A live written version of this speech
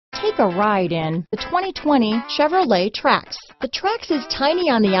Take a ride in the 2020 Chevrolet Trax. The Trax is tiny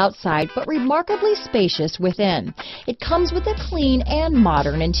on the outside, but remarkably spacious within. It comes with a clean and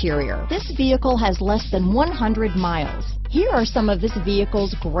modern interior. This vehicle has less than 100 miles. Here are some of this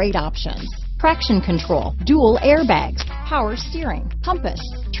vehicle's great options: traction control, dual airbags, power steering, compass,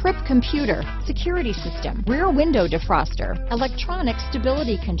 trip computer, security system, rear window defroster, electronic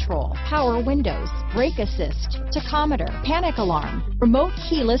stability control, power windows, brake assist, tachometer, panic alarm, remote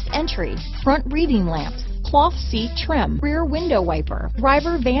keyless entry, front reading lamps, cloth seat trim, rear window wiper,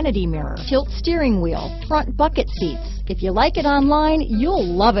 driver vanity mirror, tilt steering wheel, front bucket seats. If you like it online, you'll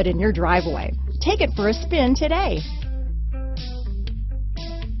love it in your driveway. Take it for a spin today.